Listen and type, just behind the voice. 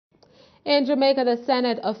In Jamaica, the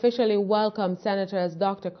Senate officially welcomed Senators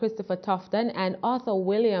Dr. Christopher Tufton and Arthur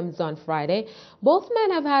Williams on Friday. Both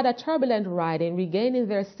men have had a turbulent ride in regaining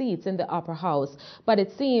their seats in the upper house, but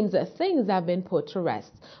it seems things have been put to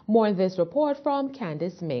rest. More in this report from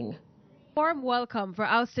Candice Ming. Warm welcome for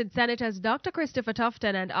ousted Senators Dr. Christopher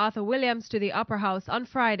Tufton and Arthur Williams to the upper house on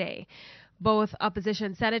Friday. Both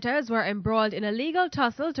opposition senators were embroiled in a legal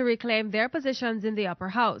tussle to reclaim their positions in the upper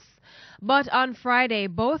house. But on Friday,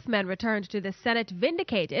 both men returned to the Senate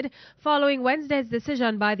vindicated following Wednesday's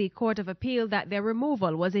decision by the Court of Appeal that their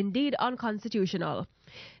removal was indeed unconstitutional.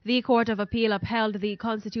 The Court of Appeal upheld the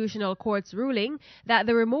Constitutional Court's ruling that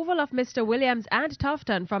the removal of Mr. Williams and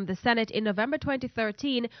Tufton from the Senate in November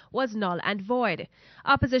 2013 was null and void.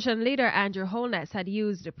 Opposition leader Andrew Holness had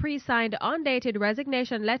used pre-signed, undated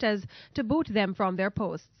resignation letters to boot them from their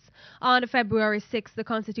posts. On February 6, the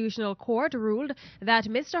Constitutional Court ruled that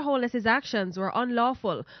Mr. Holness's actions were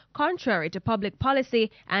unlawful, contrary to public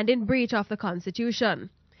policy, and in breach of the Constitution.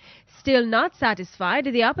 Still not satisfied,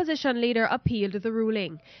 the opposition leader appealed the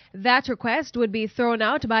ruling. That request would be thrown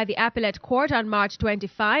out by the appellate court on March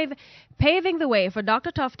 25, paving the way for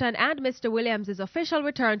Dr. Tufton and Mr. Williams' official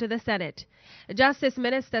return to the Senate. Justice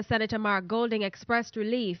Minister Senator Mark Golding expressed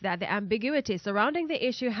relief that the ambiguity surrounding the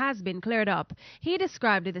issue has been cleared up. He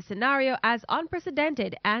described the scenario as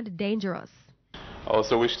unprecedented and dangerous. I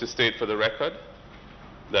also wish to state for the record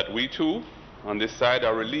that we too, on this side,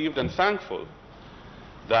 are relieved and thankful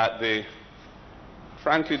that the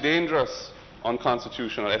frankly dangerous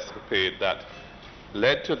unconstitutional escapade that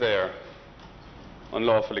led to their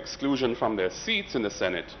unlawful exclusion from their seats in the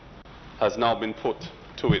Senate has now been put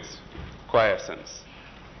to its quiescence.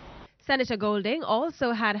 Senator Golding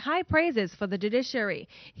also had high praises for the judiciary.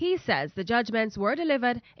 He says the judgments were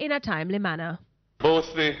delivered in a timely manner.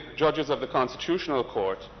 Both the judges of the Constitutional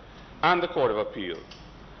Court and the Court of Appeal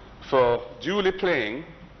for duly playing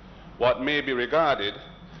what may be regarded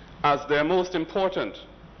as their most important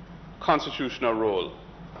constitutional role,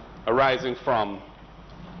 arising from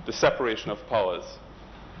the separation of powers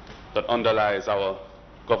that underlies our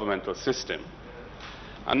governmental system.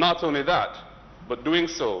 And not only that, but doing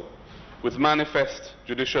so with manifest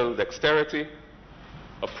judicial dexterity,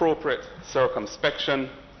 appropriate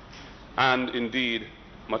circumspection, and indeed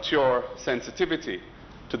mature sensitivity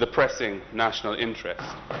to the pressing national interest.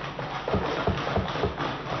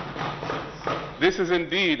 This is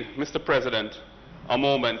indeed, Mr. President, a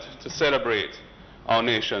moment to celebrate our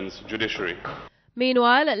nation's judiciary.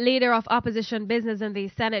 Meanwhile, leader of opposition business in the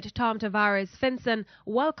Senate, Tom Tavares Finson,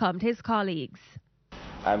 welcomed his colleagues.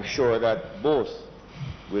 I'm sure that both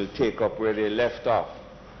will take up where they left off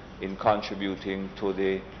in contributing to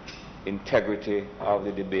the integrity of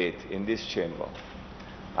the debate in this chamber.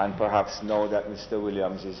 And perhaps now that Mr.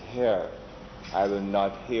 Williams is here, I will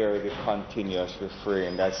not hear the continuous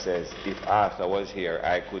refrain that says, if Arthur was here,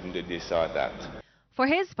 I couldn't do this or that. For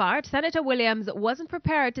his part, Senator Williams wasn't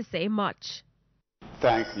prepared to say much.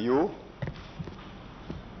 Thank you,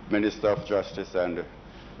 Minister of Justice and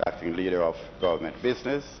acting leader of government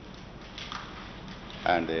business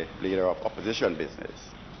and the leader of opposition business,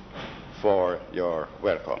 for your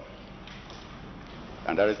welcome.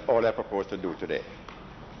 And that is all I propose to do today.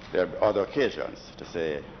 There are other occasions to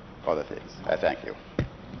say other things. I thank you.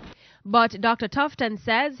 But Dr. Tufton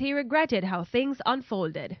says he regretted how things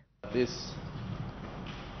unfolded. This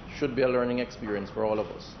should be a learning experience for all of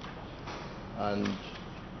us. And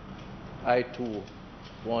I too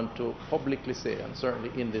want to publicly say, and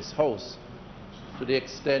certainly in this House, to the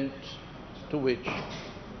extent to which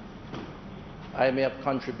I may have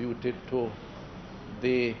contributed to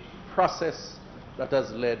the process that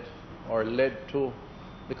has led to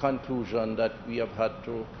the conclusion that we have had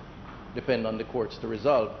to depend on the courts to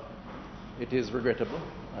resolve. It is regrettable,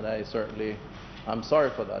 and I certainly am sorry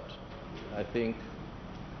for that. I think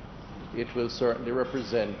it will certainly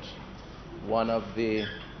represent one of the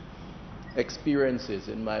experiences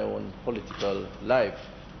in my own political life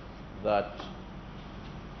that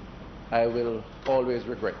I will always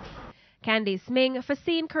regret. Candice Ming for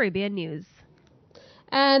CEEN Caribbean News.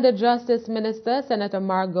 And the Justice Minister, Senator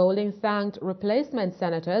Mark Golding, thanked replacement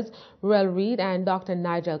Senators Ruel Reid and Dr.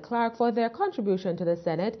 Nigel Clark for their contribution to the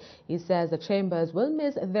Senate. He says the chambers will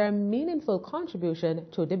miss their meaningful contribution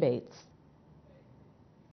to debates.